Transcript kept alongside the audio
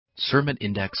Sermon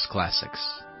Index Classics,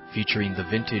 featuring the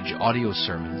vintage audio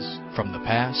sermons from the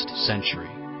past century.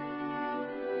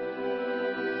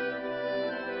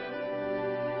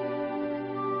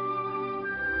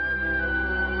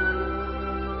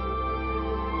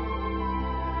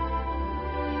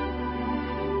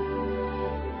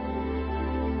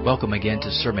 Welcome again to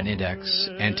Sermon Index,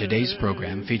 and today's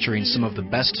program featuring some of the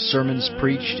best sermons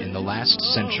preached in the last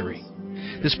century.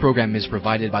 This program is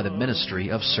provided by the Ministry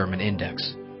of Sermon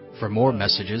Index. For more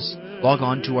messages, log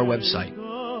on to our website,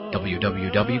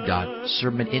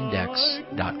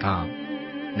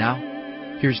 www.sermonindex.com. Now,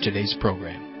 here's today's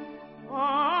program.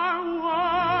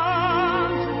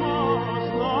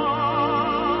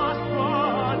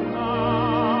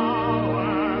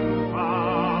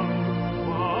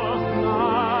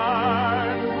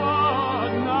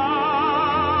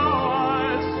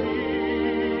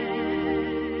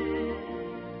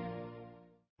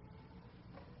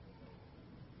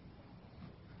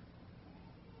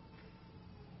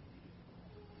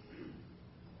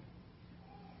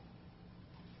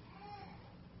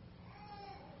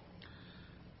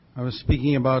 I was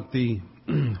speaking about the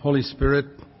Holy Spirit,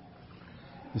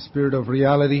 the Spirit of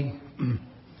reality.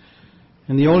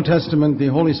 In the Old Testament, the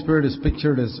Holy Spirit is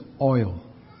pictured as oil.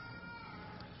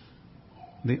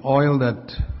 The oil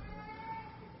that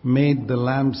made the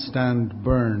lampstand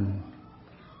burn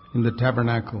in the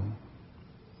tabernacle.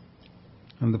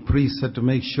 And the priest had to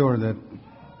make sure that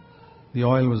the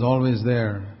oil was always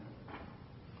there.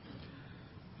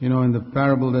 You know, in the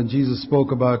parable that Jesus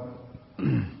spoke about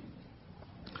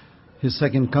His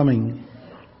second coming,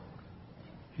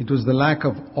 it was the lack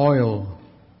of oil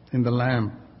in the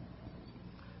lamp,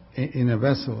 in a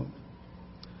vessel,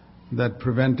 that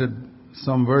prevented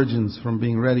some virgins from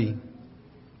being ready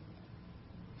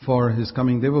for His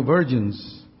coming. They were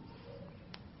virgins,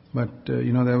 but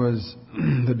there was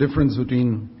the difference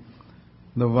between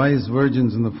the wise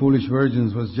virgins and the foolish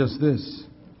virgins was just this.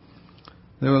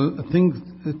 There were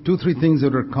two, three things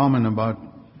that were common about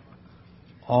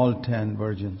all 10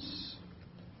 virgins.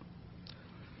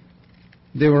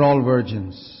 They were all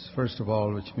virgins, first of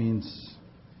all, which means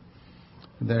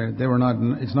they were not.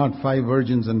 It's not 5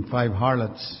 virgins and 5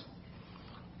 harlots,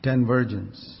 10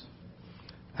 virgins,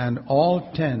 and all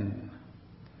 10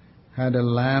 had a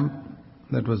lamp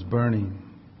that was burning.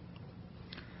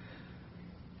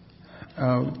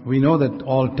 We know that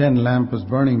all 10 lamp was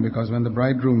burning because when the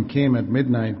bridegroom came at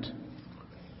midnight,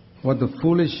 what the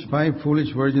 5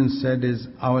 foolish virgins said is,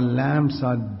 "Our lamps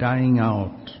are dying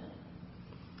out."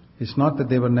 It's not that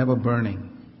they were never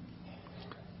burning.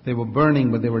 They were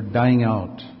burning, but they were dying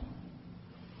out.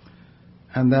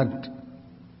 And that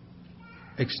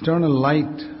external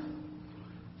light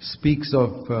speaks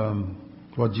of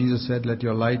what Jesus said, "Let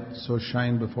your light so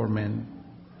shine before men,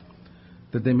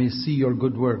 that they may see your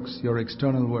good works, your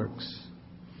external works,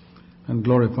 and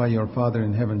glorify your Father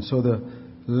in heaven." So the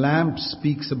lamp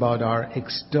speaks about our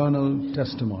external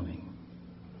testimony.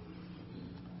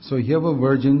 So here were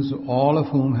virgins, all of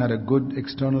whom had a good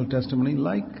external testimony,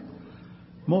 like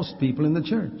most people in the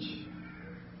church.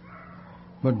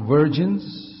 But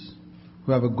virgins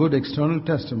who have a good external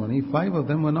testimony, 5 of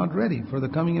them were not ready for the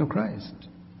coming of Christ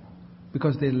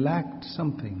because they lacked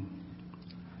something.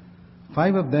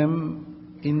 5 of them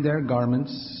in their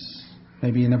garments,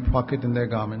 maybe in a pocket in their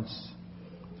garments,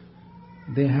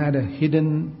 they had a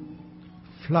hidden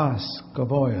flask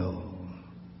of oil.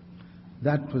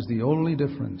 That was the only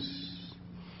difference.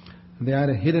 They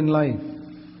had a hidden life,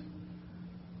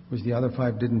 which the other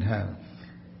 5 didn't have.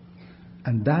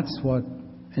 And that's what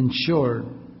ensured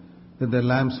that their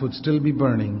lamps would still be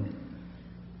burning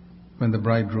when the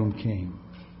bridegroom came.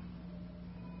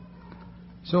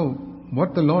 So,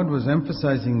 what the Lord was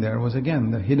emphasizing there was, again,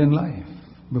 the hidden life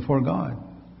before God,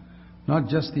 not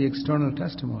just the external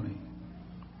testimony.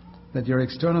 That your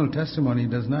external testimony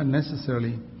does not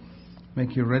necessarily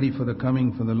make you ready for the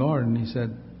coming for the Lord. And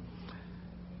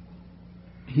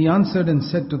He answered and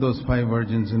said to those 5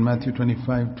 virgins in Matthew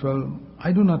 25:12,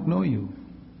 "I do not know you."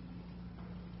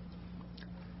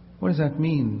 What does that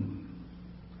mean?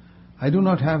 I do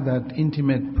not have that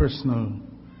intimate personal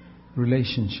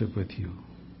relationship with you.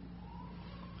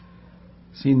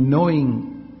 See,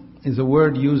 knowing is a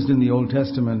word used in the Old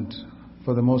Testament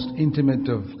for the most intimate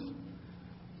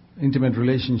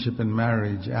relationship in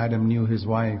marriage. Adam knew his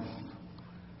wife.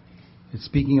 It's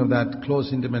speaking of that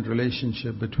close, intimate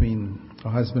relationship between a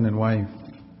husband and wife.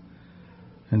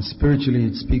 And spiritually,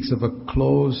 it speaks of a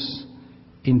close,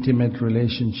 intimate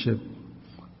relationship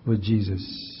with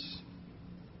Jesus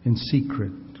in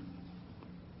secret.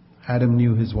 Adam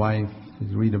knew his wife.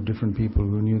 You read of different people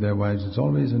who knew their wives. It's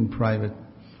always in private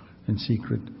and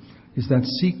secret. is that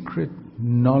secret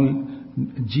knowledge,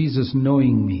 Jesus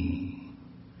knowing me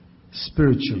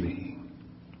spiritually,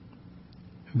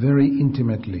 very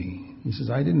intimately. He says,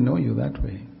 I didn't know you that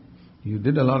way. You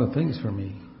did a lot of things for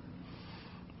me,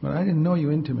 but I didn't know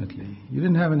you intimately. You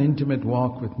didn't have an intimate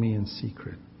walk with me in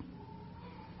secret.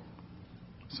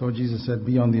 So Jesus said,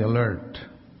 be on the alert.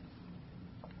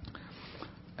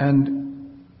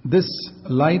 And this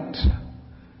light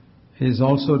is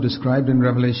also described in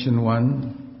Revelation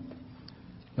 1.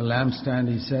 The lampstand,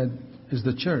 he said, is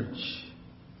the church.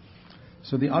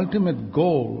 So the ultimate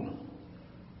goal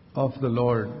of the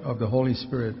Lord, of the Holy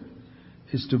Spirit,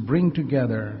 is to bring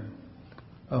together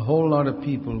a whole lot of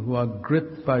people who are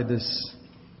gripped by this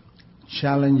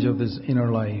challenge of this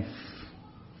inner life,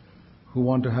 who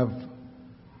want to have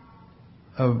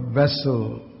a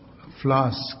vessel, a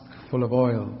flask full of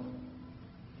oil,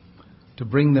 to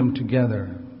bring them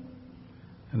together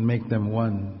and make them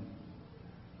one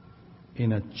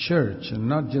in a church, and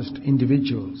not just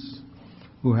individuals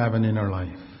who have an inner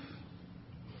life.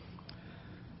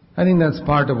 I think that's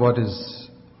part of what is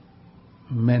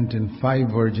meant in 5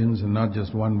 virgins and not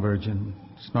just 1 virgin.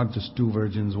 It's not just 2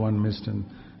 virgins, 1 missed, and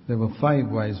there were 5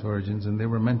 wise virgins, and they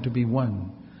were meant to be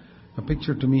one. A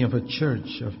picture to me of a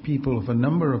church, of people, of a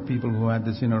number of people who had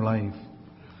this inner life,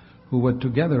 who were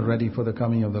together ready for the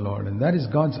coming of the Lord. And that is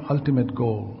God's ultimate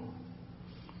goal.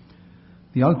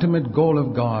 The ultimate goal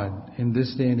of God in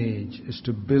this day and age is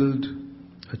to build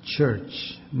a church,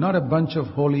 not a bunch of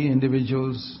holy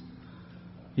individuals,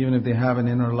 even if they have an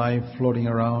inner life floating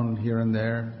around here and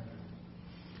there,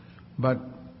 but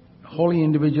holy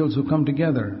individuals who come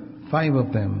together, 5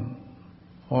 of them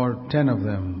or 10 of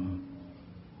them,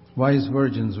 wise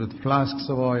virgins with flasks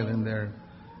of oil in their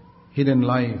hidden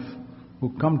life,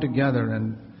 who come together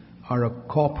and are a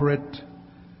corporate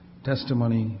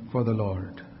testimony for the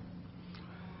Lord.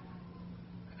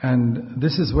 And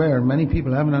this is where many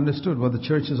people haven't understood what the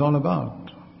church is all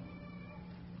about.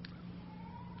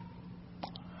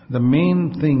 The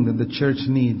main thing that the church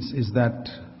needs is that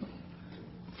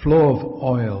flow of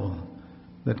oil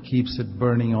that keeps it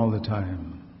burning all the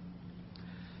time.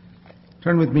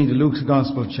 Turn with me to Luke's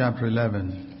Gospel, chapter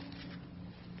 11.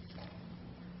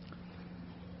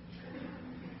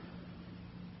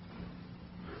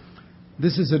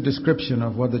 This is a description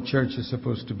of what the church is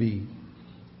supposed to be.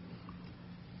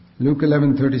 Luke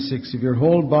 11:36, if your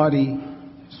whole body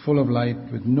is full of light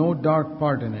with no dark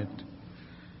part in it,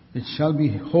 it shall be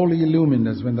wholly illumined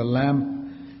as when the lamp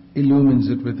illumines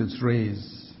it with its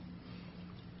rays.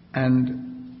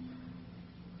 And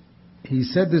he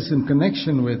said this in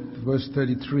connection with verse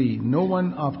 33, no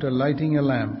one after lighting a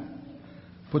lamp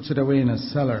puts it away in a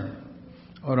cellar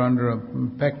or under a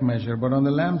peck measure, but on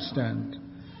the lampstand,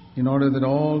 in order that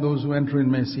all those who enter in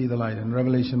may see the light. And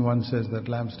Revelation 1 says that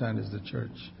lampstand is the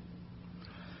church.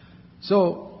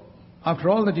 So, after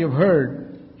all that you've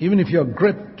heard, even if you're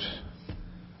gripped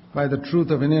by the truth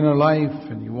of an inner life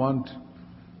and you want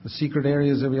the secret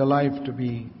areas of your life to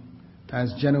be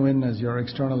as genuine as your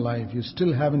external life, you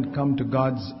still haven't come to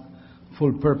God's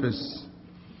full purpose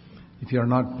if you're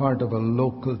not part of a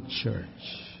local church.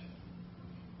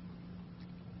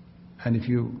 And if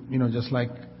you just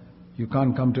like you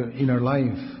can't come to inner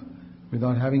life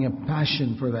without having a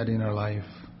passion for that inner life,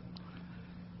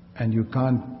 and you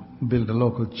can't build a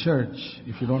local church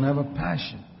if you don't have a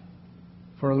passion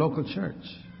for a local church.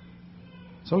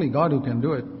 It's only God who can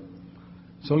do it.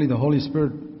 It's only the Holy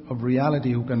Spirit of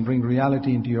reality who can bring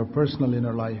reality into your personal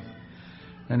inner life.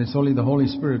 And it's only the Holy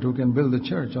Spirit who can build the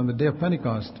church. On the day of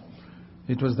Pentecost,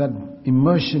 it was that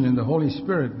immersion in the Holy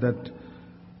Spirit that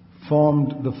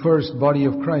formed the first body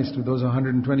of Christ with those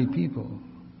 120 people.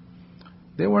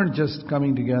 They weren't just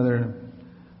coming together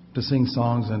to sing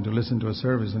songs and to listen to a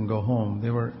service and go home.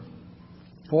 They were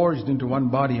forged into one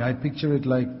body. I picture it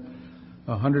like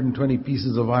 120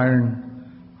 pieces of iron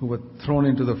who were thrown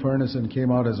into the furnace and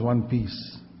came out as one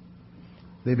piece.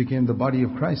 They became the body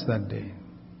of Christ that day.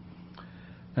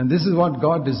 And this is what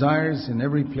God desires in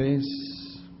every place.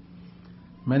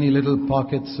 Many little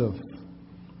pockets of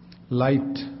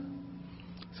light.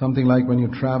 Something like when you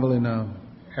travel in an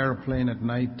airplane at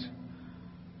night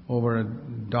over a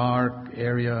dark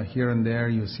area here and there,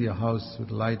 you see a house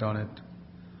with light on it.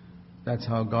 That's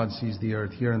how God sees the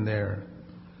earth, here and there.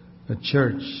 A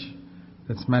church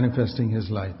that's manifesting His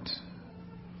light.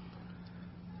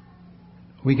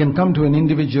 We can come to an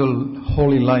individual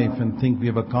holy life and think we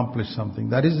have accomplished something.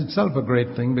 That is itself a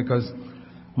great thing, because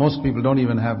most people don't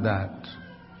even have that.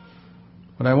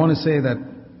 But I want to say that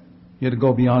you have to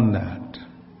go beyond that.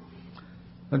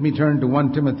 Let me turn to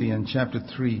 1 Timothy and chapter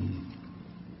 3.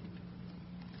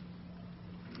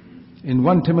 In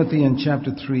 1 Timothy and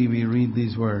chapter 3, we read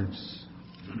these words.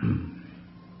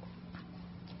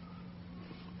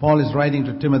 Paul is writing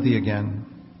to Timothy again.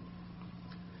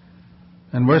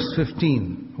 And verse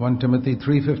 15, 1 Timothy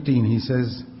 3:15, he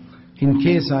says, "In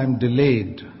case I am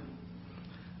delayed,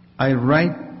 I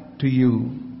write to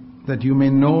you that you may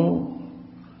know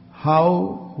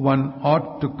how one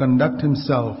ought to conduct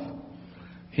himself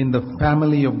in the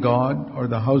family of God," or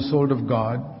the household of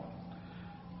God,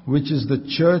 "which is the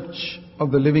church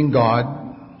of the living God,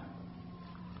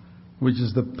 which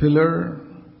is the pillar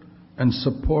and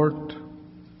support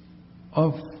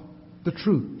of the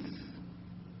truth."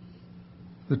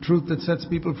 The truth that sets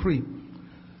people free.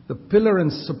 The pillar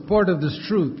and support of this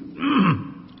truth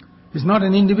is not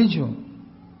an individual,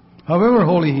 however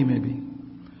holy he may be.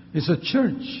 It's a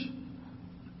church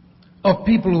of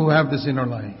people who have this inner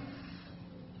life.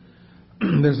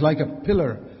 There's like a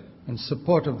pillar and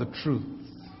support of the truth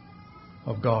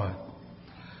of God.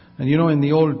 And you know, in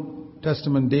the Old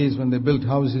Testament days when they built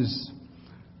houses,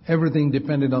 everything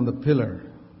depended on the pillar.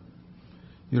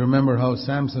 You remember how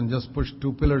Samson just pushed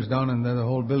 2 pillars down and then the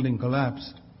whole building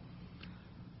collapsed.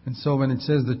 And so when it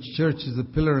says the church is the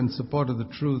pillar and support of the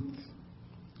truth,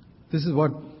 this is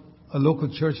what a local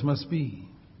church must be.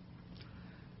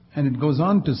 And it goes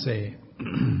on to say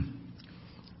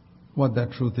what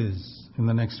that truth is in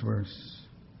the next verse.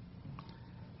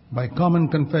 "By common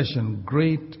confession,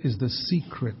 great is the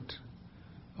secret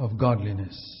of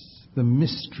godliness," the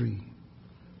mystery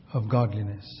of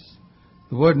godliness.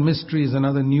 The word mystery is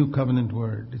another new covenant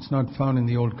word. It's not found in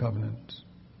the old covenant.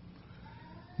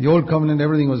 The old covenant,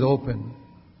 everything was open.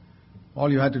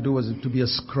 All you had to do was to be a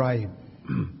scribe,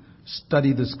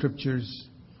 study the scriptures,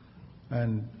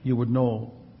 and you would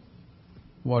know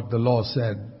what the law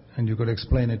said, and you could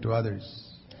explain it to others.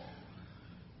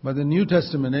 But the New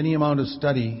Testament, any amount of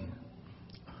study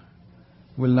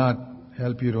will not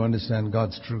help you to understand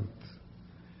God's truth.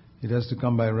 It has to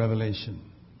come by revelation.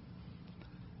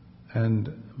 And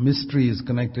mystery is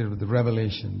connected with the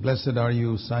revelation. "Blessed are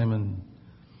you, Simon,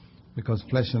 because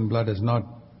flesh and blood has not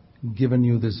given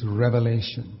you this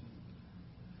revelation."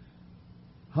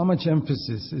 How much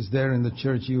emphasis is there in the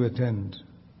church you attend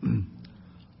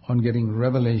on getting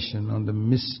revelation on the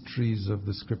mysteries of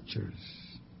the Scriptures?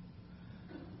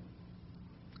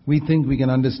 We think we can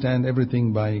understand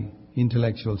everything by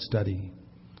intellectual study.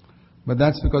 But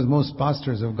that's because most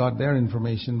pastors have got their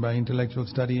information by intellectual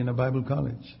study in a Bible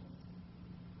college.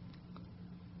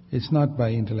 It's not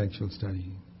by intellectual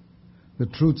study. The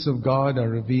truths of God are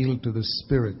revealed to the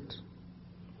Spirit.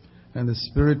 And the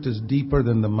Spirit is deeper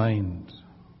than the mind.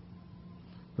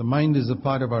 The mind is a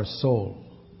part of our soul.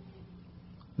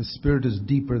 The Spirit is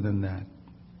deeper than that.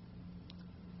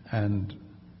 And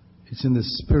it's in the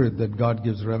Spirit that God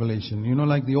gives revelation. You know,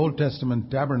 like the Old Testament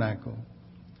tabernacle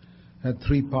had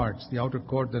 3 parts. The outer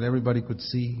court that everybody could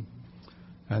see,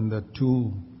 and the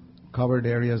 2 covered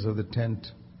areas of the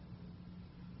tent.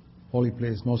 Holy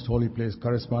place, most holy place,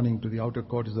 corresponding to the outer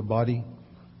court is the body.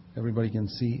 Everybody can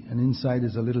see. And inside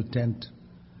is a little tent.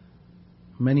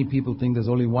 Many people think there's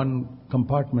only one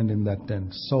compartment in that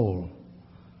tent, soul.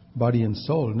 Body and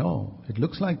soul. No, it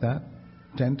looks like that.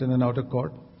 Tent and an outer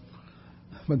court.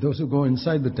 But those who go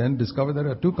inside the tent discover there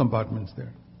are 2 compartments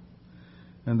there.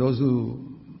 And those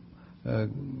who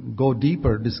go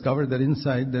deeper discover that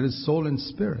inside there is soul and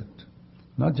spirit,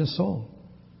 not just soul.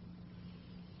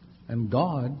 And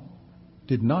God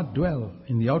did not dwell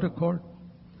in the outer court.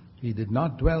 He did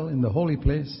not dwell in the holy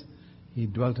place. He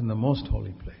dwelt in the most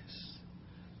holy place.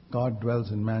 God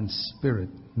dwells in man's spirit,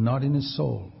 not in his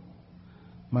soul.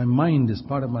 My mind is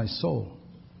part of my soul.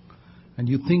 And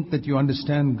you think that you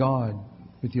understand God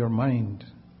with your mind,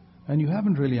 and you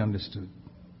haven't really understood.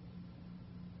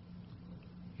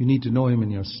 You need to know Him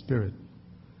in your spirit.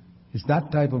 It's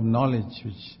that type of knowledge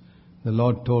which the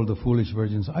Lord told the foolish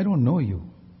virgins, "I don't know you.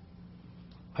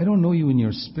 I don't know you in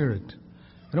your spirit.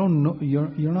 I don't know,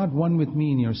 you're not one with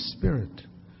me in your spirit.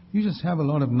 You just have a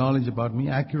lot of knowledge about me,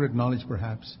 accurate knowledge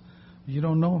perhaps, but you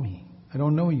don't know me. I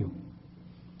don't know you."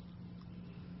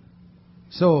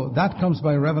 So that comes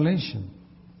by revelation.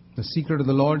 The secret of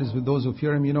the Lord is with those who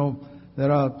fear Him. You know, there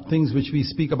are things which we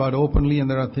speak about openly, and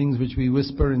there are things which we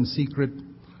whisper in secret.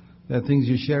 There are things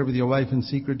you share with your wife in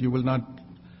secret you will not,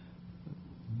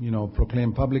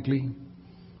 proclaim publicly.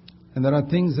 And there are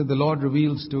things that the Lord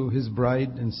reveals to His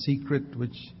bride in secret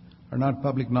which are not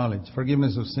public knowledge.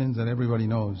 Forgiveness of sins that everybody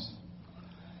knows.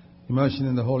 Immersion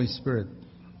in the Holy Spirit.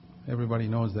 Everybody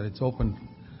knows that it's open.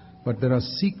 But there are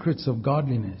secrets of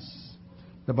godliness.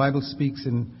 The Bible speaks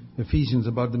in Ephesians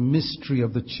about the mystery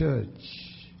of the church.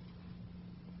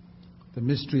 the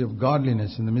mystery of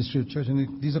godliness and the mystery of church.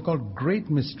 And these are called great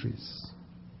mysteries.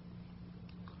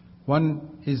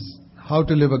 One is how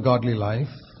to live a godly life,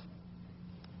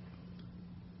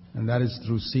 and that is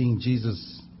through seeing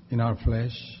Jesus in our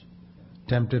flesh,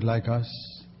 tempted like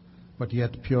us, but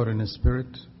yet pure in his spirit.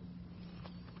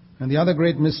 And the other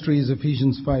great mystery is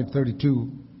Ephesians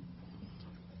 5:32,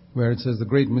 where it says the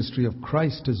great mystery of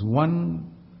Christ is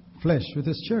one flesh with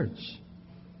his church.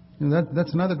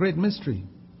 That's another great mystery.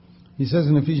 He says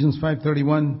in Ephesians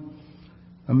 5:31,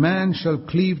 a man shall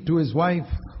cleave to his wife,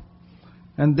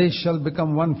 and they shall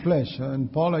become one flesh.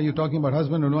 And Paul, are you talking about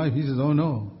husband and wife? He says, oh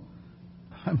no,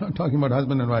 I'm not talking about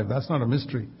husband and wife. That's not a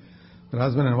mystery. That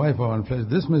husband and wife are one flesh.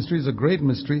 This mystery is a great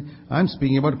mystery. I'm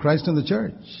speaking about Christ and the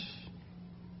church.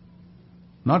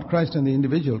 Not Christ and the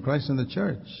individual, Christ and the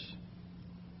church.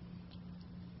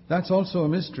 That's also a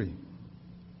mystery.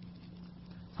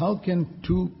 How can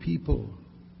two people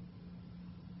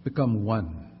become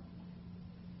one?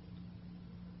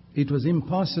 It was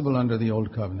impossible under the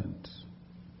old covenant.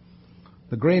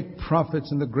 The great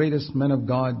prophets and the greatest men of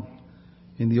God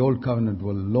in the old covenant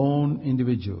were lone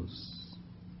individuals.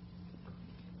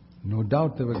 No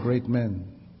doubt they were great men.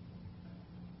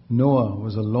 Noah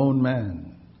was a lone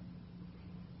man.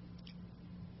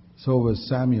 So was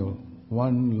Samuel,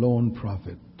 one lone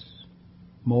prophet.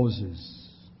 Moses,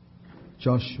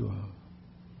 Joshua,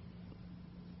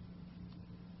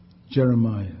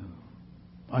 Jeremiah,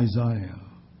 Isaiah.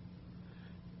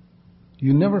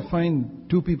 You never find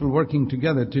two people working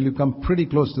together till you come pretty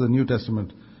close to the New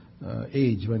Testament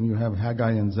age, when you have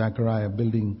Haggai and Zechariah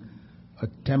building a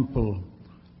temple,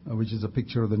 which is a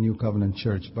picture of the New Covenant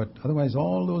church. But otherwise,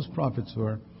 all those prophets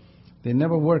they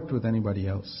never worked with anybody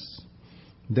else.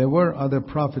 There were other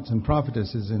prophets and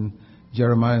prophetesses in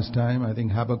Jeremiah's time. I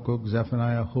think Habakkuk,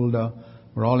 Zephaniah, Huldah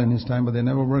were all in his time, but they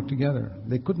never worked together.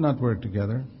 They could not work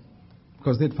together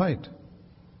because they'd fight.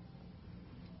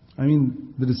 I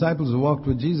mean, the disciples who walked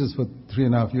with Jesus for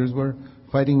 3.5 years were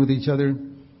fighting with each other,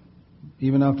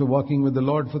 even after walking with the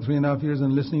Lord for 3.5 years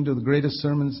and listening to the greatest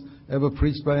sermons ever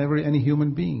preached by any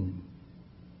human being.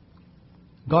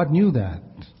 God knew that.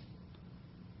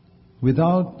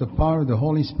 Without the power of the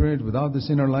Holy Spirit, without this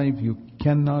inner life, you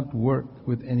cannot work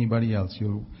with anybody else.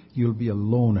 You'll be a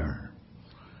loner.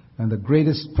 And the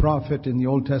greatest prophet in the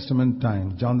Old Testament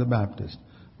time, John the Baptist,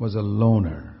 was a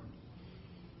loner.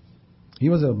 He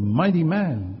was a mighty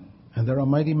man, and there are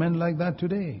mighty men like that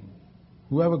today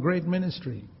who have a great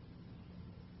ministry.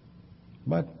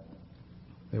 But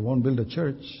they won't build a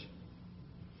church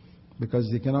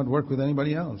because they cannot work with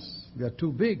anybody else. They are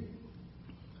too big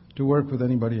to work with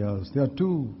anybody else. They are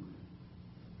too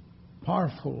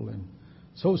powerful and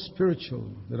so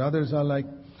spiritual that others are like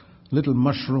little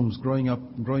mushrooms growing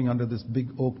under this big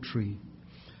oak tree.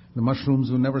 The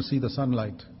mushrooms will never see the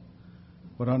sunlight,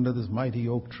 but under this mighty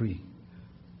oak tree,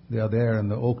 they are there, and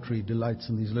the oak tree delights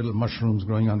in these little mushrooms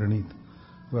growing underneath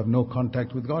who have no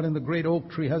contact with God. And the great oak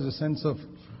tree has a sense of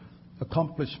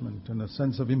accomplishment and a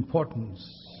sense of importance.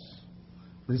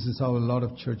 This is how a lot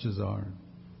of churches are,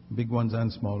 big ones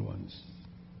and small ones.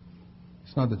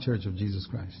 It's not the church of Jesus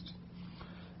Christ.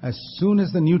 As soon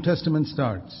as the New Testament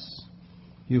starts,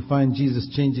 you find Jesus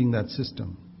changing that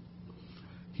system.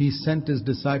 He sent his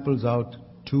disciples out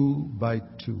 2 by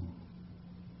 2.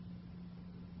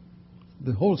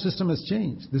 The whole system has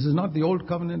changed. This is not the old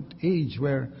covenant age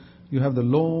where you have the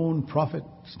lone prophet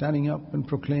standing up and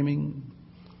proclaiming.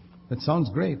 That sounds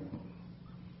great.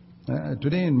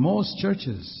 Today in most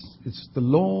churches, it's the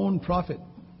lone prophet,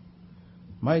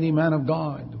 mighty man of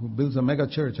God who builds a mega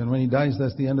church, and when he dies,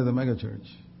 that's the end of the mega church.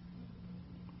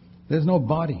 There's no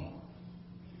body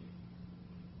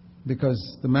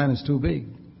because the man is too big.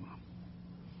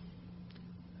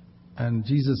 And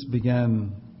Jesus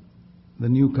began the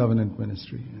new covenant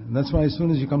ministry. And that's why as soon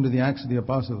as you come to the Acts of the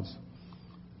Apostles,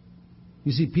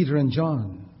 you see Peter and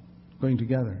John going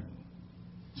together.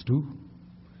 It's 2.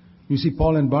 You see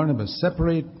Paul and Barnabas.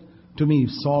 Separate to me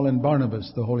Saul and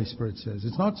Barnabas, the Holy Spirit says.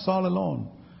 It's not Saul alone.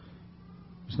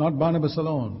 It's not Barnabas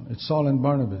alone. It's Saul and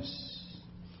Barnabas.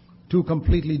 2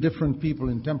 completely different people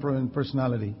in temperament and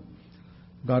personality.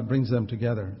 God brings them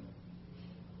together.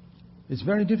 It's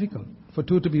very difficult for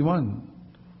 2 to be one.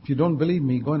 If you don't believe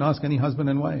me, go and ask any husband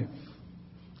and wife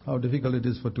how difficult it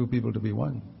is for 2 people to be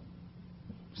one.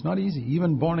 It's not easy.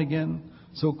 Even born again,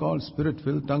 so-called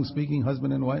spirit-filled, tongue-speaking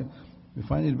husband and wife, we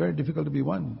find it very difficult to be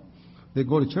one. They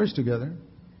go to church together.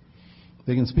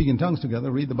 They can speak in tongues together,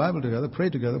 read the Bible together, pray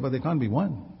together, but they can't be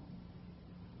one.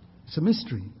 It's a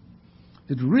mystery.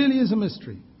 It really is a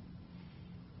mystery.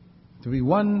 To be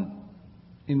one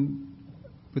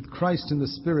with Christ in the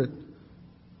Spirit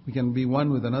We can be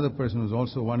one with another person who's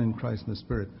also one in Christ in the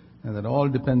Spirit. And that all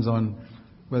depends on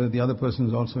whether the other person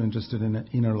is also interested in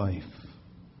inner life.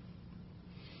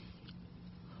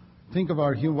 Think of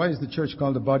why is the church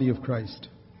called the body of Christ?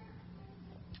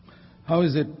 How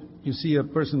is it you see a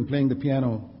person playing the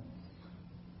piano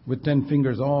with 10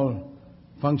 fingers all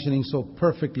functioning so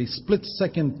perfectly,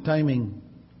 split-second timing?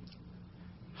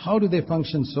 How do they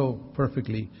function so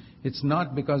perfectly? It's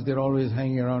not because they're always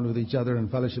hanging around with each other and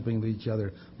fellowshipping with each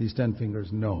other, these 10 fingers.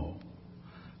 No.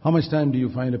 How much time do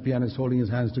you find a pianist holding his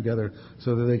hands together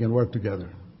so that they can work together?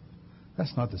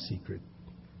 That's not the secret.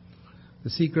 The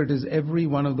secret is every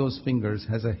one of those fingers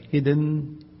has a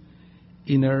hidden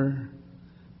inner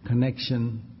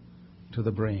connection to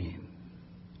the brain.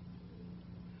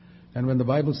 And when the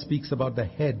Bible speaks about the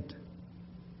head,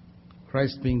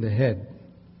 Christ being the head,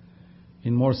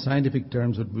 in more scientific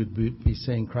terms it would be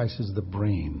saying Christ is the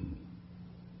brain,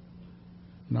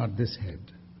 not this head.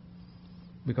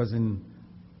 Because in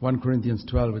 1 Corinthians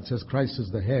 12 it says Christ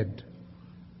is the head,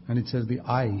 and it says the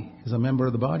eye is a member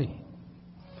of the body.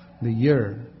 The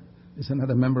ear is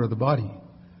another member of the body.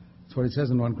 That's what it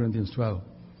says in 1 Corinthians 12.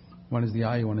 One is the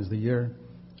eye, one is the ear,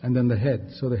 and then the head.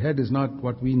 So the head is not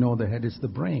what we know the head is, the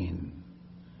brain.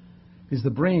 It's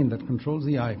the brain that controls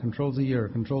the eye, controls the ear,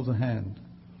 controls the hand.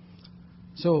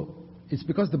 So it's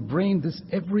because the brain,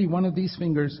 every one of these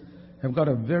fingers have got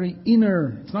a very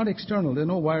inner, it's not external, there are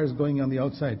no wires going on the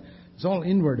outside. It's all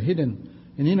inward, hidden,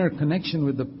 an inner connection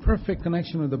with the perfect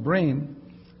connection with the brain,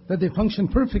 that they function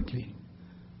perfectly.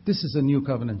 This is a new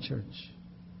covenant church.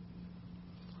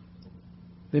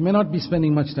 They may not be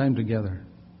spending much time together.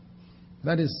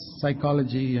 That is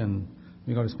psychology, and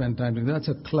we've got to spend time together. That's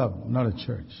a club, not a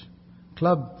church.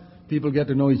 Club, people get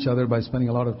to know each other by spending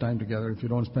a lot of time together. If you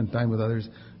don't spend time with others,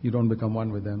 you don't become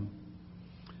one with them.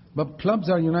 But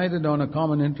clubs are united on a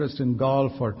common interest in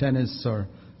golf or tennis or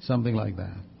something like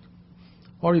that.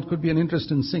 Or it could be an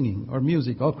interest in singing or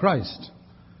music or Christ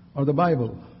or the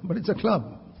Bible. But it's a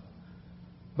club.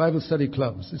 Bible study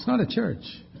clubs. It's not a church.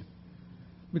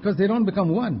 Because they don't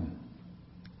become one.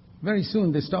 Very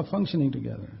soon they stop functioning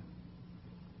together.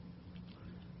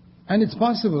 And it's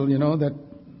possible, that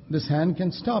this hand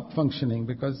can stop functioning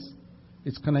because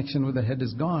its connection with the head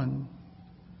is gone.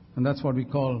 And that's what we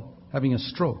call having a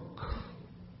stroke.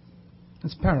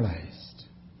 It's paralyzed.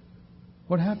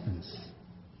 What happens?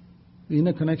 The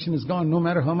inner connection is gone. No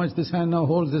matter how much this hand now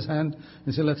holds this hand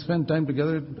and say, let's spend time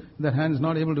together, that hand is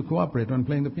not able to cooperate when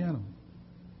playing the piano.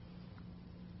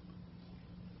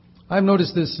 I've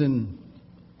noticed this in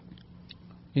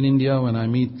India when I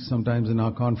meet sometimes in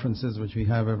our conferences, which we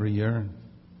have every year.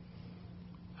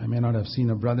 I may not have seen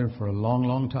a brother for a long,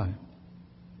 long time.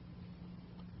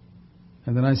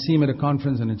 And then I see him at a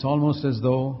conference and it's almost as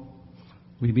though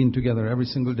we've been together every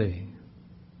single day.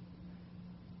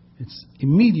 It's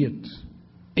immediate,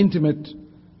 intimate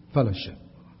fellowship.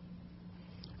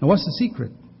 Now what's the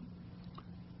secret?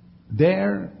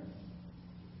 There,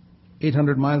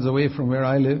 800 miles away from where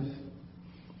I live,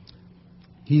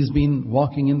 he's been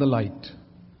walking in the light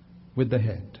with the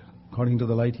head, according to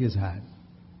the light he has had.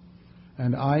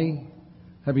 And I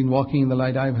have been walking in the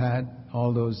light I've had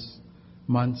all those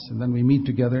months, and then we meet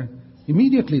together.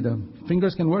 Immediately the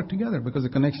fingers can work together because the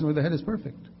connection with the head is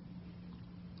perfect.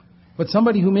 But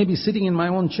somebody who may be sitting in my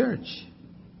own church,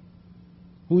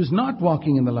 who is not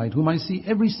walking in the light, whom I see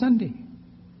every Sunday,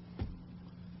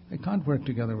 I can't work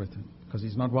together with him because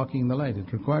he's not walking in the light.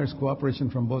 It requires cooperation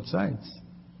from both sides.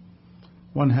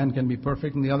 One hand can be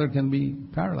perfect and the other can be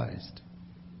paralyzed.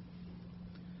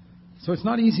 So it's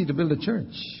not easy to build a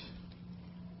church.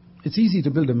 It's easy to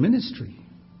build a ministry.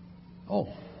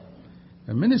 Oh,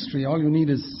 a ministry, all you need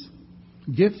is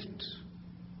gift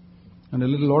and a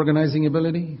little organizing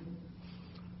ability,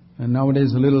 and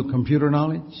nowadays a little computer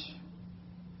knowledge,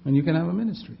 and you can have a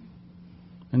ministry.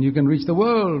 And you can reach the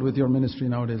world with your ministry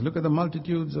nowadays. Look at the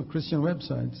multitudes of Christian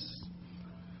websites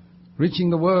reaching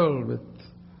the world with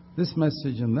this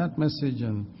message and that message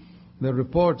and the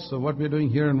reports of what we're doing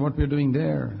here and what we're doing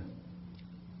there.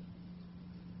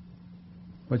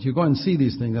 But you go and see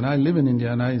these things, and I live in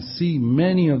India and I see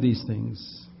many of these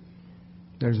things.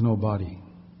 There's no body.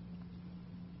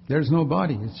 There's no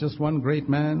body. It's just one great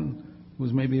man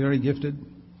who's maybe very gifted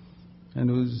and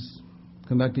who's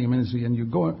conducting a ministry, and you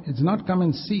go, it's not come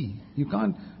and see. You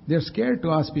can't, they're scared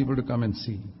to ask people to come and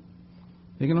see.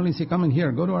 They can only say, come in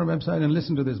here, go to our website and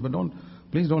listen to this, but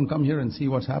please don't come here and see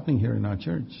what's happening here in our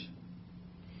church.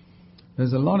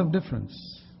 There's a lot of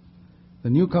difference. The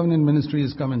New Covenant ministry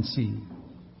is come and see.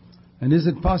 And is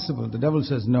it possible? The devil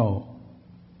says no.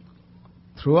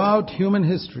 Throughout human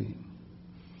history,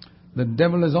 the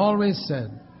devil has always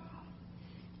said,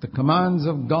 The commands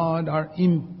of God are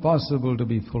impossible to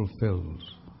be fulfilled.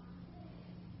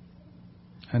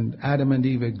 And Adam and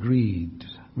Eve agreed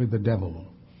with the devil.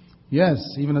 Yes,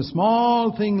 even a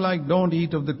small thing like don't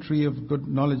eat of the tree of good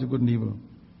knowledge of good and evil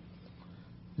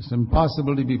is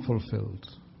impossible to be fulfilled.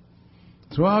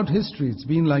 Throughout history it's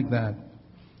been like that.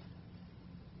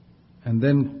 And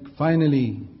then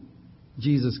finally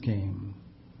Jesus came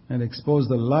and exposed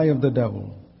the lie of the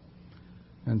devil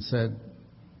and said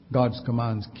God's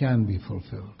commands can be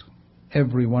fulfilled.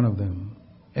 Every one of them.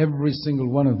 Every single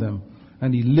one of them.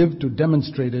 And he lived to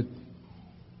demonstrate it.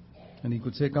 And he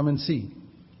could say, come and see.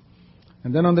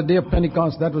 And then on the day of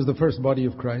Pentecost, that was the first body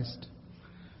of Christ.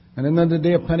 And then on the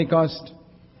day of Pentecost,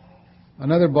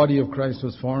 another body of Christ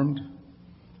was formed.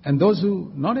 And those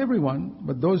who, not everyone,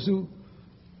 but those who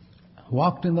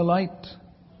walked in the light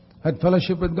had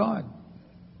fellowship with God.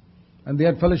 And they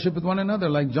had fellowship with one another,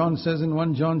 like John says in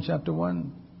 1 John chapter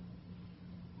 1.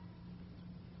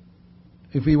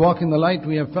 If we walk in the light,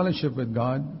 we have fellowship with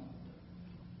God.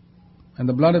 And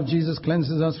the blood of Jesus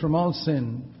cleanses us from all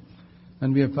sin.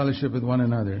 And we have fellowship with one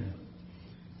another.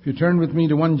 If you turn with me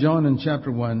to 1 John in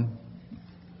chapter 1.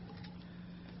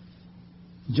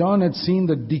 John had seen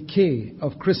the decay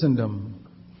of Christendom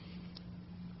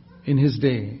in his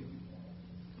day.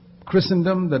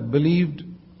 Christendom that believed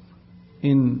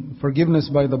in forgiveness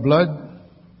by the blood.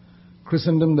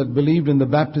 Christendom that believed in the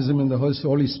baptism in the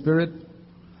Holy Spirit.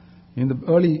 In the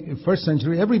early first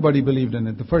century, everybody believed in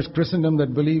it. The first Christendom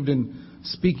that believed in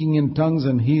speaking in tongues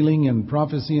and healing and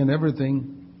prophecy and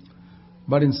everything.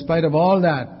 But in spite of all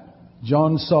that,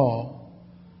 John saw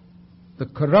the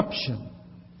corruption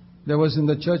there was in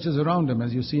the churches around him.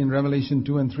 As you see in Revelation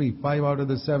 2 and 3, 5 out of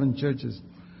the 7 churches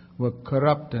were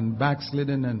corrupt and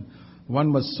backslidden. And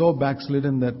one was so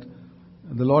backslidden that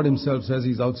the Lord himself says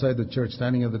he's outside the church,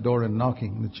 standing at the door and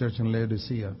knocking, the church in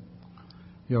Laodicea.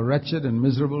 You're wretched and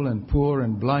miserable and poor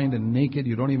and blind and naked.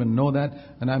 You don't even know that.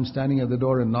 And I'm standing at the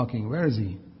door and knocking. Where is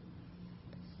he?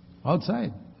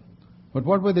 Outside. But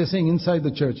what were they saying inside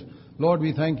the church? Lord,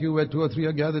 we thank you where 2 or 3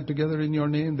 are gathered together in your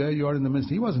name. There you are in the midst.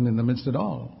 He wasn't in the midst at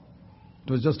all.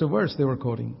 It was just a verse they were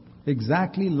quoting.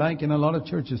 Exactly like in a lot of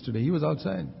churches today. He was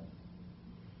outside.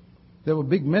 There were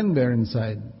big men there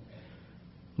inside.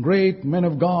 Great men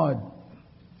of God.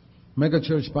 Mega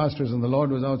church pastors, and the Lord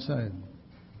was outside.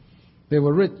 They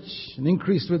were rich and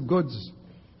increased with goods.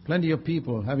 Plenty of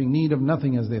people having need of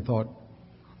nothing as they thought.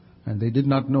 And they did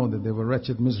not know that they were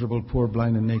wretched, miserable, poor,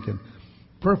 blind and naked.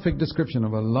 Perfect description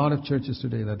of a lot of churches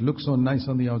today that look so nice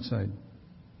on the outside.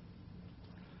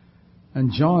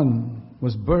 And John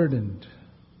was burdened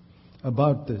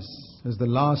about this as the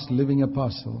last living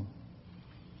apostle.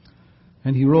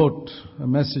 And he wrote a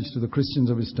message to the Christians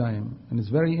of his time. And it's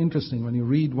very interesting when you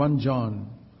read 1 John,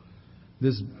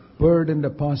 this burdened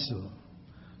apostle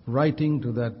writing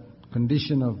to that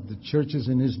condition of the churches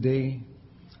in his day,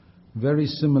 very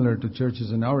similar to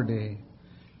churches in our day.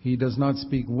 He does not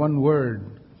speak one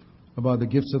word about the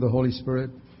gifts of the Holy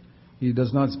Spirit. He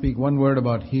does not speak one word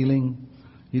about healing.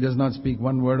 He does not speak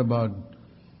one word about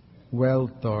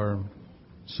wealth or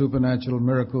supernatural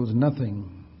miracles,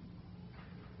 nothing.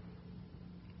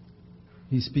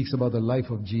 He speaks about the life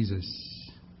of Jesus.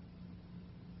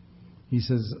 He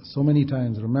says so many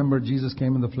times, remember Jesus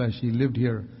came in the flesh. He lived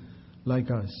here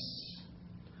like us.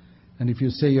 And if you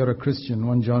say you're a Christian,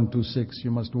 1 John 2:6,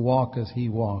 you must walk as he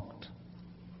walked.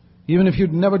 Even if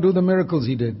you'd never do the miracles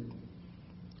he did,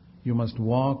 you must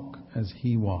walk as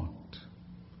he walked.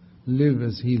 Live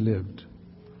as he lived.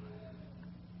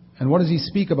 And what does he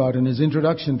speak about in his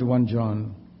introduction to 1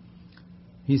 John?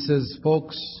 He says,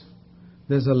 folks,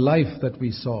 there's a life that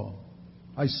we saw.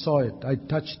 I saw it. I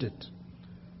touched it.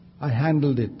 I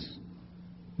handled it.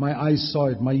 My eyes saw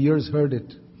it. My ears heard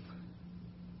it.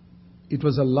 It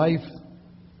was a life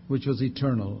which was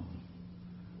eternal,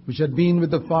 which had been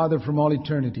with the Father from all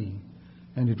eternity,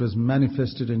 and it was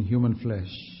manifested in human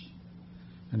flesh.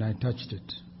 And I touched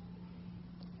it.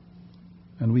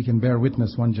 And we can bear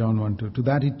witness, 1 John 1:2, to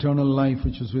that eternal life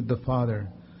which was with the Father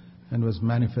and was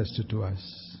manifested to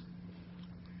us.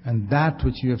 And that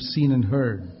which you have seen and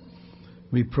heard,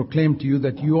 we proclaim to you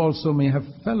that you also may have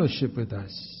fellowship with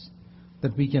us,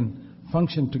 that we can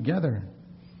function together,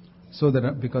 so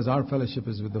that because our fellowship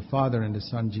is with the Father and His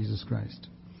Son, Jesus Christ.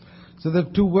 So there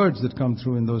are 2 words that come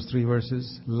through in those 3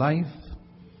 verses, life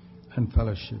and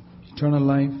fellowship. Eternal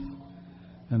life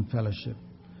and fellowship.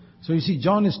 So you see,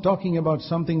 John is talking about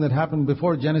something that happened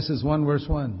before Genesis 1 verse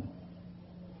 1.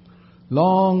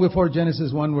 Long before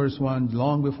Genesis 1 verse 1,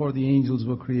 long before the angels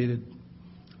were created,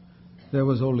 there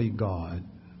was only God,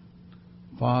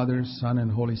 Father, Son,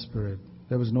 and Holy Spirit.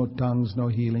 There was no tongues, no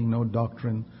healing, no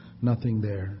doctrine, nothing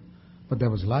there. But there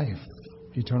was life,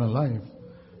 eternal life,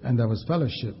 and there was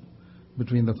fellowship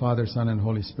between the Father, Son, and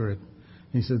Holy Spirit.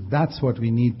 He says that's what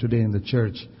we need today in the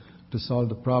church to solve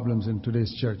the problems in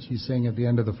today's church. He's saying at the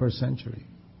end of the first century.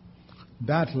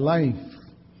 That life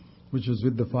which was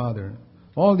with the Father.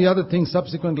 All the other things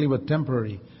subsequently were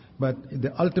temporary. But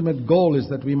the ultimate goal is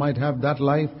that we might have that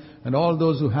life, and all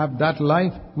those who have that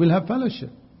life will have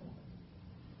fellowship.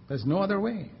 There's no other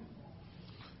way.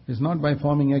 It's not by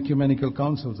forming ecumenical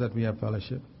councils that we have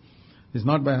fellowship. It's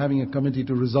not by having a committee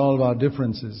to resolve our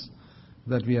differences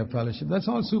that we have fellowship. That's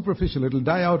all superficial. It'll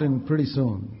die out in pretty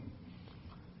soon.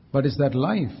 But it's that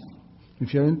life.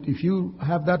 If you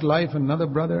have that life and another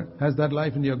brother has that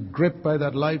life and you're gripped by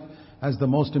that life as the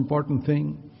most important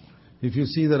thing, if you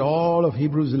see that all of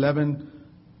Hebrews 11,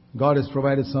 God has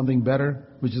provided something better,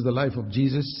 which is the life of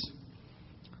Jesus,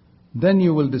 then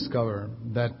you will discover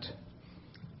that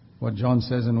what John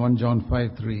says in 1 John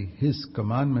 5:3, His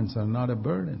commandments are not a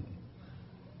burden.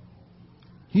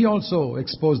 He also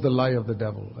exposed the lie of the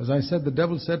devil. As I said, the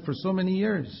devil said for so many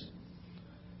years,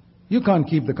 you can't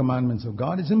keep the commandments of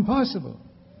God. It's impossible.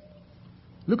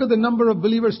 Look at the number of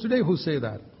believers today who say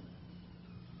that.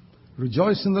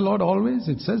 Rejoice in the Lord always.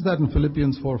 It says that in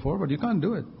Philippians 4:4, but you can't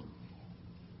do it.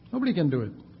 Nobody can do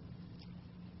it.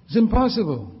 It's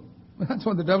impossible. That's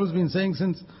what the devil's been saying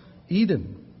since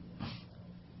Eden.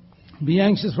 Be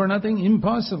anxious for nothing.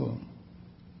 Impossible.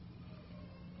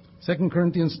 2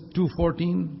 Corinthians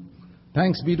 2:14.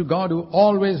 Thanks be to God who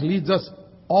always leads us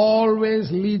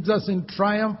in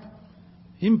triumph.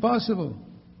 Impossible.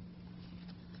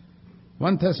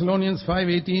 1 Thessalonians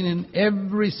 5:18, in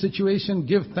every situation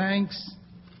give thanks.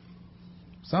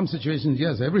 Some situations,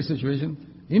 yes, every situation.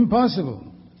 Impossible.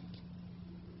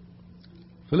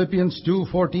 Philippians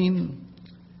 2:14,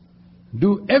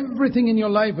 do everything in your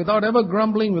life without ever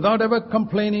grumbling, without ever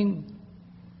complaining.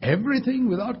 Everything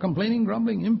without complaining,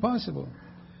 grumbling. Impossible.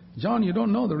 John, you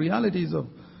don't know the realities of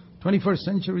 21st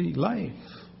century life.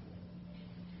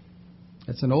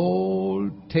 It's an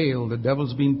old tale the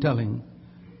devil's been telling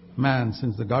man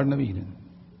since the Garden of Eden.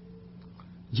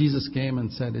 Jesus came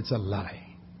and said it's a lie.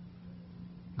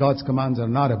 God's commands are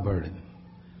not a burden.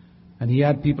 And he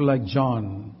had people like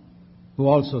John who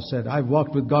also said, I've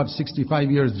walked with God 65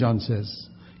 years, John says.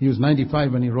 He was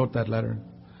 95 when he wrote that letter.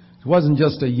 It wasn't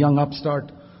just a young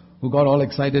upstart who got all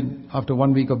excited after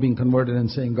 1 week of being converted and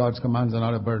saying God's commands are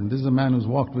not a burden. This is a man who's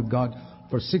walked with God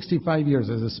for 65 years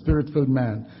as a spirit-filled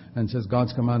man and says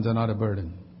God's commands are not a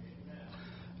burden.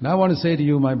 And I want to say to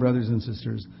you, my brothers and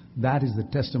sisters, that is the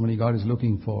testimony God is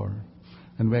looking for.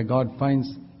 And where God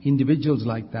finds individuals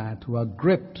like that who are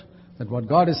gripped that what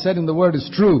God has said in the Word is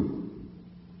true,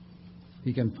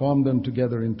 He can form them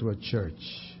together into a church.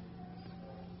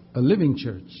 A living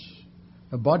church.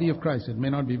 A body of Christ. It may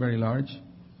not be very large.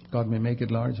 God may make it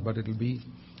large, but it'll be.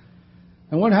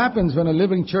 And what happens when a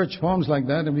living church forms like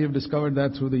that, and we have discovered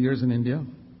that through the years in India,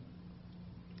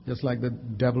 just like the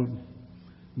devil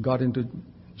got into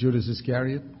Judas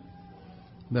Iscariot,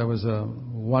 there was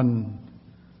one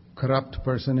corrupt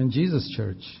person in Jesus'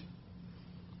 church.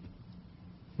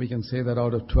 We can say that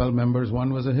out of 12 members,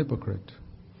 one was a hypocrite.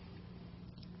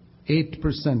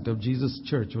 8% of Jesus'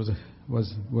 church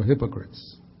were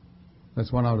hypocrites.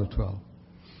 That's 1 out of 12.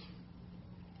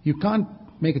 You can't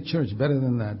make a church better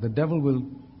than that. The devil will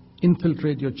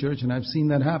infiltrate your church, and I've seen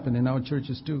that happen in our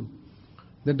churches too.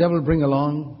 The devil will bring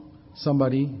along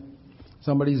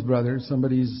somebody's brother,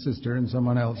 somebody's sister, and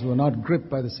someone else who are not gripped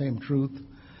by the same truth.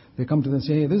 They come to them and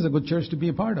say, hey, this is a good church to be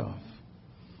a part of.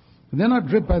 But they're not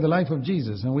gripped by the life of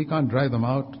Jesus, and we can't drive them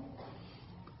out.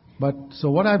 But so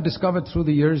what I've discovered through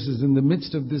the years is in the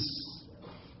midst of this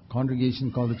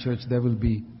congregation called the church, there will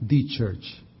be the church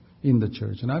in the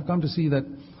church. And I've come to see that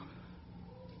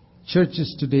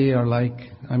churches today are like,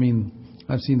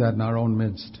 I've seen that in our own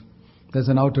midst. There's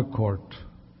an outer court.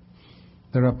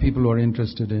 There are people who are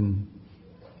interested in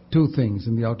two things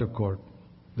in the outer court.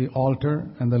 The altar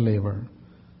and the laver.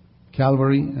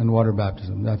 Calvary and water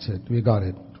baptism. That's it. We got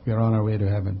it. We are on our way to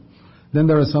heaven. Then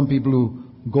there are some people who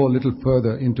go a little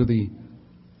further into the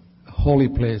holy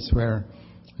place where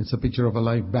it's a picture of a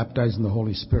life baptized in the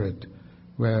Holy Spirit,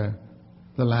 where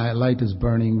the light is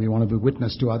burning. We want to be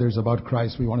witness to others about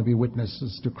Christ. We want to be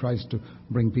witnesses to Christ, to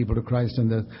bring people to Christ.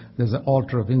 And there's an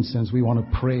altar of incense. We want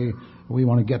to pray. We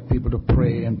want to get people to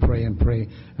pray and pray and pray.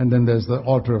 And then there's the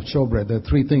altar of showbread. There are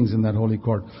three things in that holy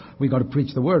court. We got to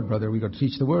preach the word, brother. We got to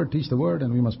teach the word,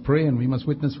 and we must pray, and we must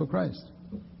witness for Christ.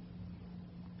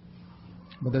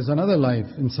 But there's another life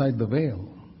inside the veil,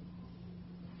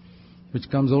 which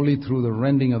comes only through the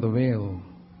rending of the veil,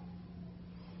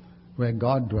 where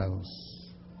God dwells.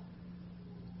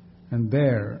 And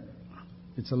there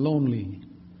It's a lonely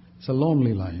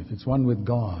life. It's one with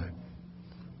God.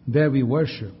 There we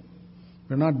worship.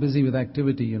 We're not busy with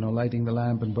activity, lighting the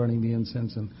lamp and burning the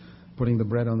incense and putting the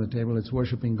bread on the table. It's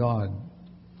worshiping God.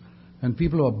 And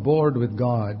people who are bored with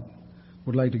God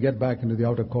would like to get back into the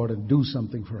outer court and do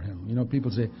something for Him.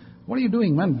 People say, what are you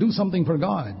doing, man? Do something for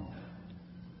God.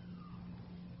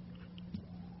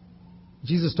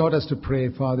 Jesus taught us to pray,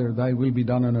 Father, thy will be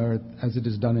done on earth as it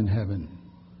is done in heaven.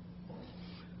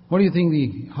 How do you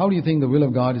think the will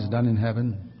of God is done in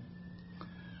heaven?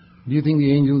 Do you think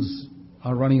the angels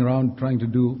are running around trying to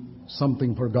do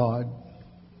something for God?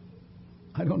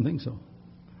 I don't think so.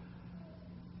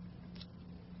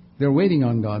 They're waiting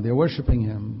on God. They're worshiping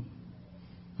Him.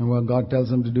 And when God tells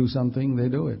them to do something, they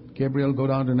do it. Gabriel, go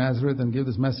down to Nazareth and give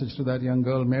this message to that young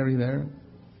girl, Mary, there.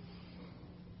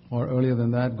 Or earlier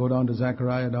than that, go down to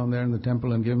Zechariah down there in the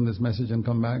temple and give him this message and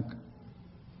come back.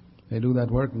 They do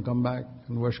that work and come back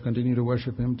and continue to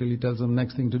worship Him till He tells them the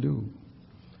next thing to do.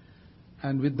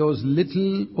 And with those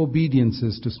little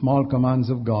obediences to small commands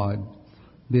of God,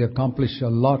 they accomplish a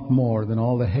lot more than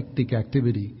all the hectic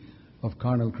activity of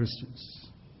carnal Christians.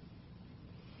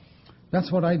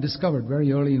 That's what I discovered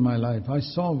very early in my life. I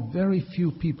saw very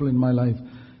few people in my life,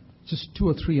 just 2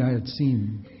 or 3 I had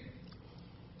seen.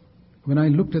 When I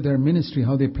looked at their ministry,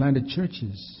 how they planted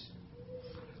churches,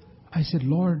 I said,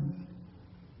 Lord,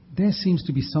 there seems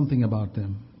to be something about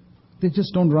them. They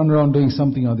just don't run around doing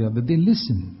something or the other. They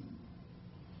listen.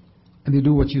 And they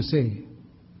do what you say.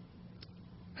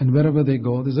 And wherever they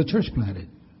go, there's a church planted.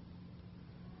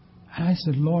 And I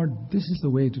said, Lord, this is the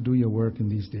way to do your work in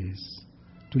these days.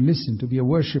 To listen, to be a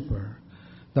worshiper.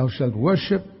 Thou shalt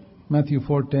worship, Matthew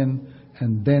 4:10,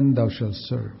 and then thou shalt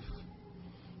serve.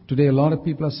 Today a lot of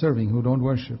people are serving who don't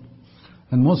worship.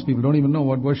 And most people don't even know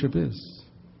what worship is.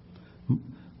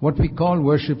 What we call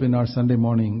worship in our Sunday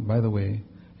morning, by the way,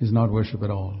 is not worship at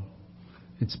all.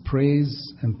 It's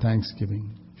praise and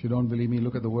thanksgiving. If you don't believe me,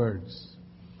 look at the words.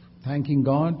 Thanking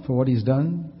God for what He's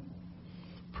done.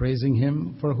 Praising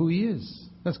Him for who He is.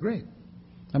 That's great.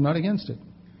 I'm not against it.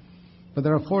 But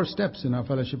there are 4 steps in our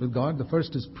fellowship with God. The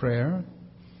first is prayer,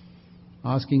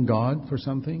 asking God for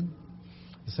something.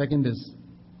 The second is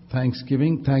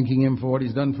thanksgiving, thanking Him for what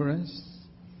He's done for us.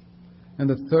 And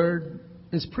the third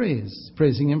is praise,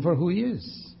 praising Him for who He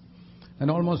is.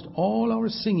 And almost all our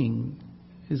singing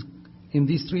is in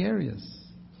these 3 areas.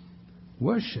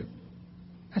 Worship.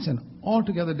 That's an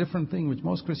altogether different thing which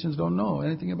most Christians don't know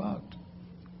anything about.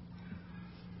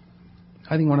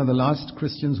 I think one of the last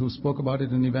Christians who spoke about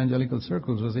it in evangelical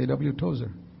circles was A.W.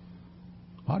 Tozer.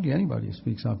 Hardly anybody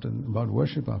speaks about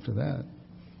worship after that.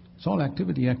 It's all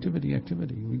activity, activity,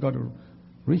 activity. We've got to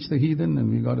reach the heathen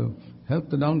and we've got to help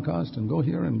the downcast and go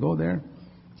here and go there.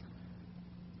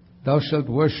 Thou shalt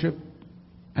worship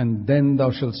and then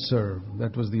thou shalt serve.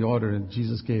 That was the order that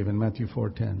Jesus gave in Matthew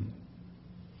 4:10.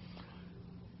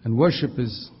 And worship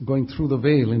is going through the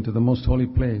veil into the most holy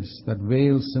place. That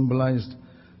veil symbolized,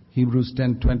 Hebrews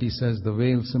 10:20 says, the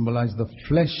veil symbolized the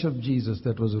flesh of Jesus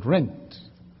that was rent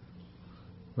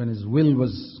when His will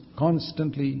was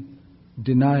constantly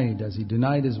denied, as He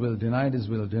denied His will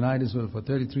for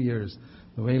 33 years.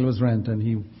 The veil was rent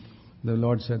and the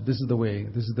Lord said, this is the way,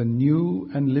 this is the new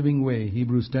and living way,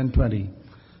 Hebrews 10:20,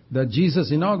 that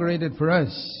Jesus inaugurated for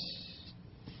us.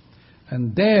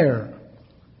 And there,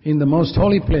 in the most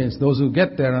holy place, those who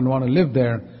get there and want to live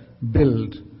there,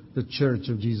 build the church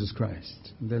of Jesus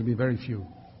Christ. And there'll be very few.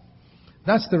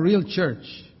 That's the real church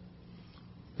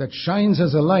that shines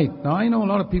as a light. Now, I know a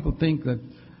lot of people think that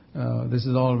this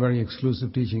is all very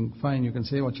exclusive teaching. Fine, you can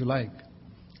say what you like.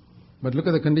 But look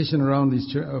at the condition around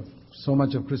so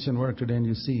much of Christian work today, and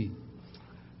you see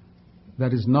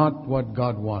that is not what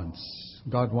God wants.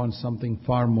 God wants something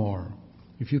far more.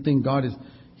 If you think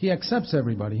He accepts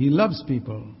everybody. He loves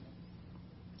people.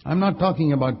 I'm not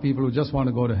talking about people who just want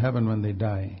to go to heaven when they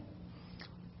die.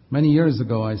 Many years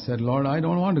ago I said, Lord, I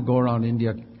don't want to go around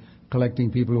India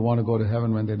collecting people who want to go to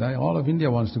heaven when they die. All of India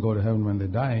wants to go to heaven when they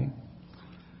die.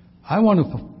 I want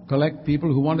to collect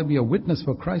people who want to be a witness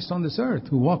for Christ on this earth,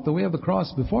 who walk the way of the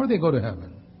cross before they go to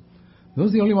heaven. Those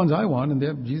are the only ones I want.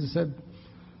 And Jesus said,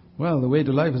 well, the way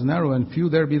to life is narrow and few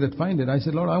there be that find it. I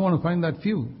said, Lord, I want to find that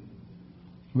few.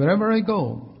 Wherever I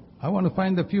go, I want to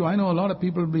find the few. I know a lot of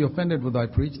people will be offended with what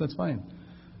I preach. That's fine.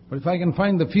 But if I can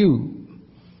find the few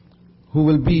who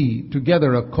will be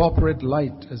together a corporate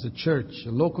light as a church,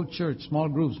 a local church, small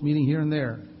groups meeting here and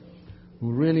there,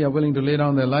 who really are willing to lay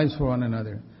down their lives for one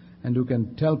another, and who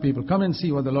can tell people, come and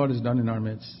see what the Lord has done in our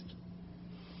midst.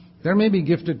 There may be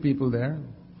gifted people there,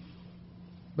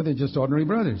 but they're just ordinary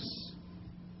brothers,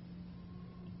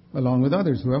 along with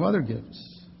others who have other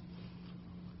gifts.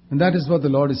 And that is what the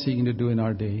Lord is seeking to do in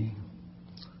our day.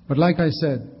 But like I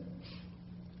said,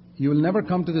 you will never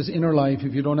come to this inner life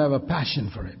if you don't have a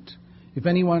passion for it. If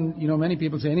anyone, many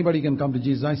people say anybody can come to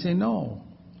Jesus. I say no.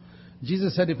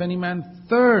 Jesus said, if any man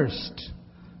thirst,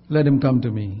 let him come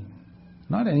to me.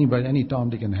 Not anybody, any Tom,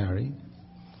 Dick and Harry.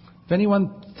 If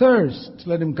anyone thirst,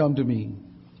 let him come to me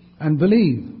and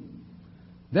believe.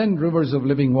 Then rivers of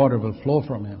living water will flow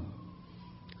from him.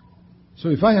 So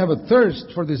if I have a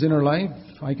thirst for this inner life,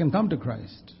 I can come to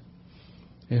Christ.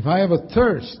 If I have a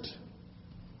thirst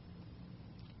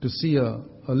to see a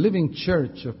living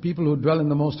church of people who dwell in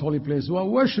the most holy place, who are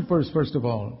worshippers first of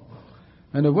all.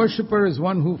 And a worshipper is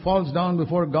one who falls down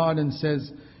before God and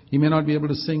says, he may not be able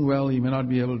to sing well, he may not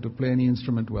be able to play any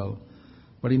instrument well,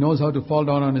 but he knows how to fall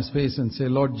down on his face and say,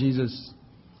 Lord Jesus,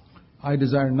 I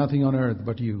desire nothing on earth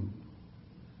but you.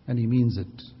 And he means it.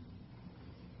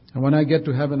 And when I get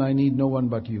to heaven, I need no one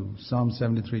but you. Psalm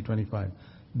 73:25.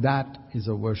 That is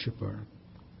a worshipper.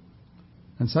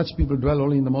 And such people dwell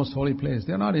only in the most holy place.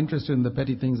 They are not interested in the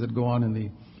petty things that go on in the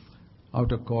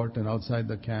outer court and outside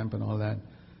the camp and all that.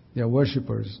 They are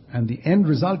worshippers. And the end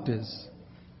result is,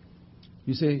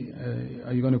 you say,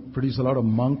 are you going to produce a lot of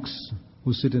monks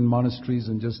who sit in monasteries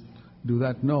and just do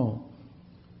that? No.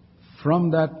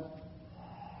 From that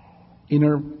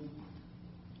inner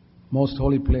most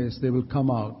holy place, they will come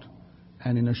out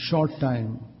and in a short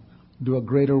time do a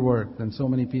greater work than so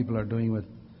many people are doing with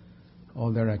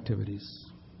all their activities.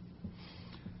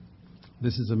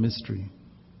 This is a mystery.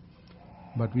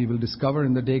 But we will discover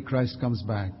in the day Christ comes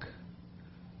back,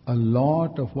 a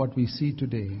lot of what we see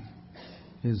today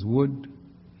is wood,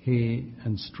 hay,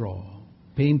 and straw,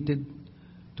 painted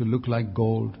to look like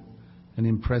gold and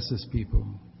impresses people.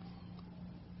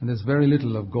 And there's very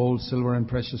little of gold, silver, and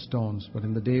precious stones. But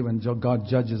in the day when God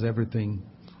judges everything,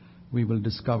 we will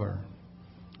discover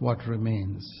what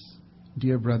remains.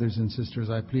 Dear brothers and sisters,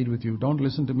 I plead with you, don't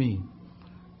listen to me.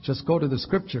 Just go to the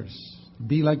Scriptures.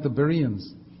 Be like the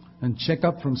Bereans and check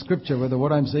up from Scripture whether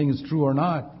what I'm saying is true or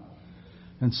not.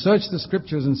 And search the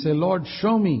Scriptures and say, Lord,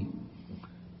 show me.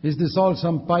 Is this all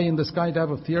some pie in the sky type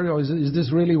of theory, or is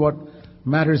this really what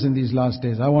matters in these last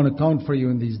days? I want to count for you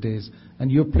in these days.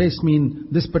 And you placed me in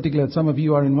this particular, some of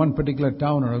you are in one particular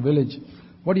town or a village.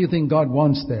 What do you think God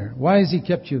wants there? Why has He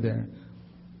kept you there?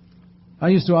 I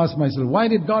used to ask myself, why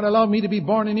did God allow me to be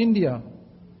born in India?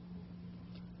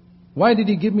 Why did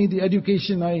He give me the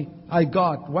education I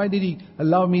got? Why did He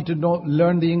allow me to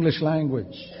learn the English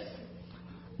language?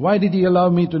 Why did He allow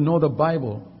me to know the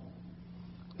Bible?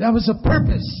 There was a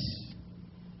purpose.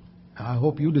 I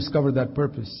hope you discover that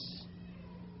purpose.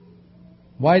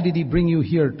 Why did He bring you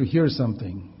here to hear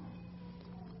something?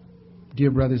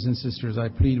 Dear brothers and sisters, I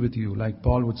plead with you, like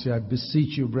Paul would say, I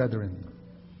beseech you, brethren,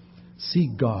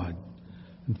 seek God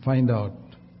and find out.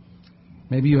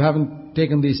 Maybe you haven't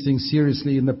taken these things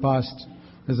seriously in the past.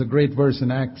 There's a great verse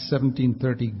in Acts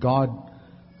 17:30. God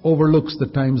overlooks the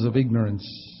times of ignorance.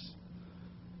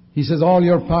 He says, all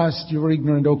your past, you were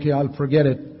ignorant. Okay, I'll forget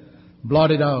it.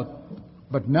 Blot it out.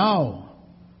 But now,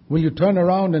 will you turn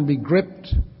around and be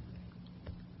gripped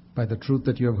by the truth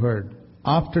that you have heard?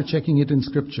 After checking it in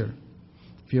Scripture,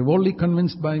 if you're only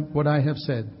convinced by what I have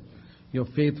said, your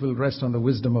faith will rest on the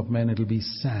wisdom of men. It'll be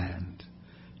sand.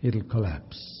 It'll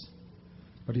collapse.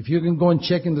 But if you can go and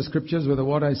check in the Scriptures whether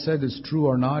what I said is true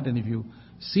or not, and if you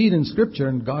see it in Scripture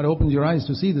and God opens your eyes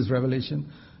to see this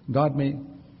revelation, God may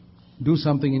do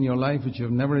something in your life which you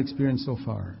have never experienced so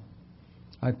far.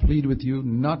 I plead with you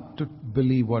not to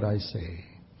believe what I say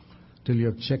till you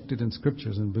have checked it in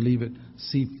Scriptures and believe it.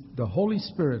 See the Holy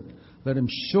Spirit. Let Him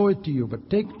show it to you. But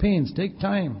take pains, take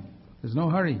time. There's no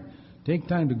hurry. Take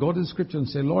time to go to the Scripture and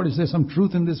say, Lord, is there some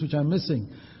truth in this which I'm missing,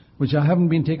 which I haven't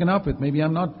been taken up with? Maybe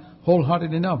I'm not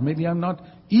wholehearted enough. Maybe I'm not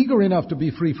eager enough to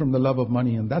be free from the love of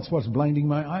money, and that's what's blinding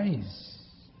my eyes.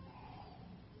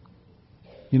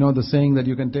 You know the saying that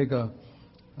you can take a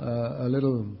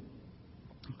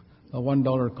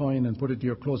 $1 coin and put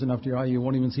it close enough to your eye, you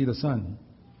won't even see the sun.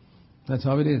 That's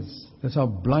how it is. That's how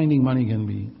blinding money can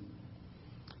be.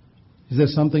 Is there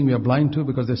something we are blind to?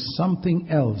 Because there's something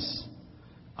else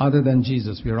other than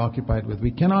Jesus we are occupied with.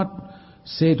 We cannot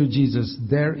say to Jesus,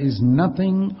 there is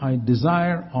nothing I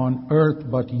desire on earth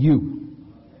but you.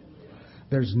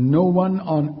 There's no one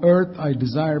on earth I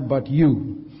desire but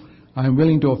you. I am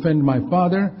willing to offend my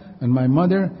father and my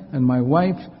mother and my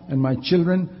wife and my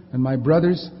children and my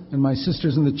brothers and my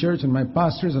sisters in the church and my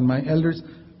pastors and my elders.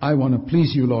 I want to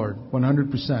please you, Lord,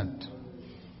 100%.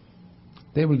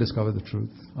 They will discover the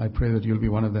truth. I pray that you'll be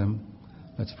one of them.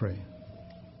 Let's pray.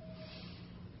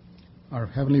 Our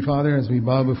Heavenly Father, as we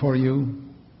bow before you,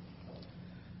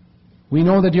 We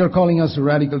know that you're calling us to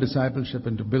radical discipleship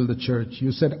and to build the church.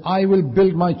 You said, I will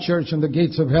build my church and the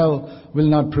gates of hell will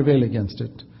not prevail against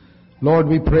it. Lord,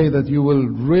 we pray that you will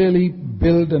really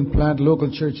build and plant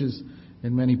local churches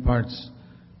in many parts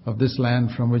of this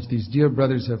land from which these dear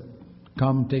brothers have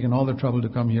come, taken all the trouble to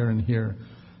come here and hear.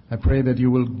 I pray that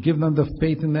you will give them the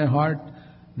faith in their heart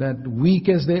that weak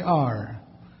as they are,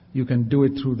 you can do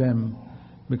it through them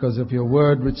because of your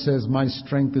word which says, my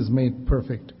strength is made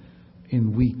perfect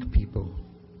in weak people.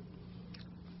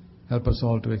 Help us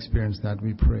all to experience that,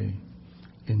 we pray.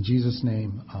 In Jesus'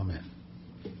 name, amen.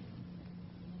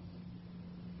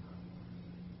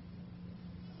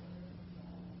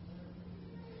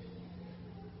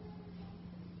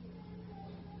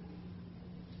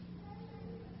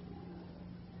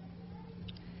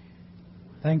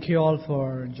 Thank you all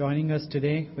for joining us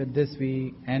today. With this,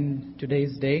 we end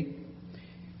today's day.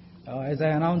 As I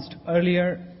announced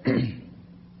earlier,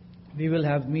 we will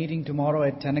have meeting tomorrow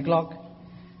at 10 o'clock,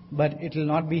 but it will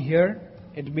not be here.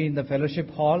 It will be in the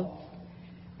fellowship hall.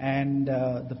 And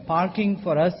the parking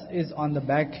for us is on the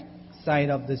back side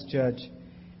of this church.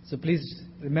 So please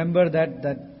remember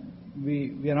that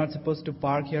we are not supposed to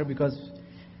park here because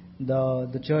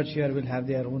the church here will have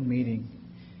their own meeting.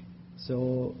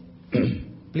 So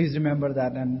please remember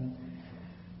that. And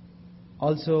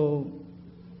also,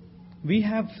 we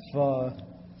have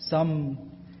some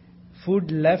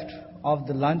food left of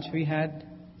the lunch we had,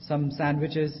 some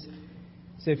sandwiches.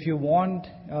 So if you want,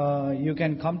 you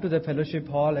can come to the fellowship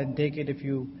hall and take it. If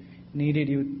you need it,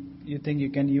 you think you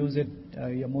can use it,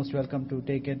 you're most welcome to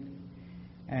take it.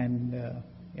 And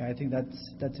yeah, I think that's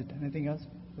it. Anything else,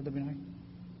 Brother Binoy?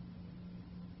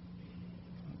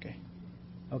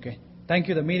 Okay. Thank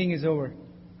you. The meeting is over.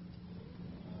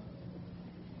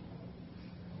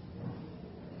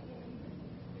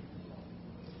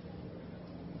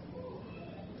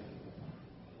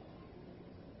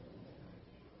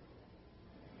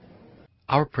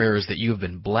 Our prayer is that you have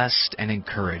been blessed and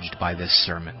encouraged by this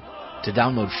sermon. To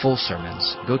download full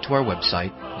sermons, go to our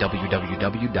website,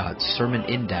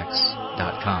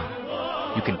 www.sermonindex.com.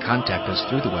 You can contact us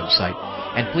through the website,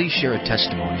 and please share a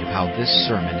testimony of how this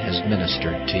sermon has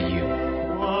ministered to you.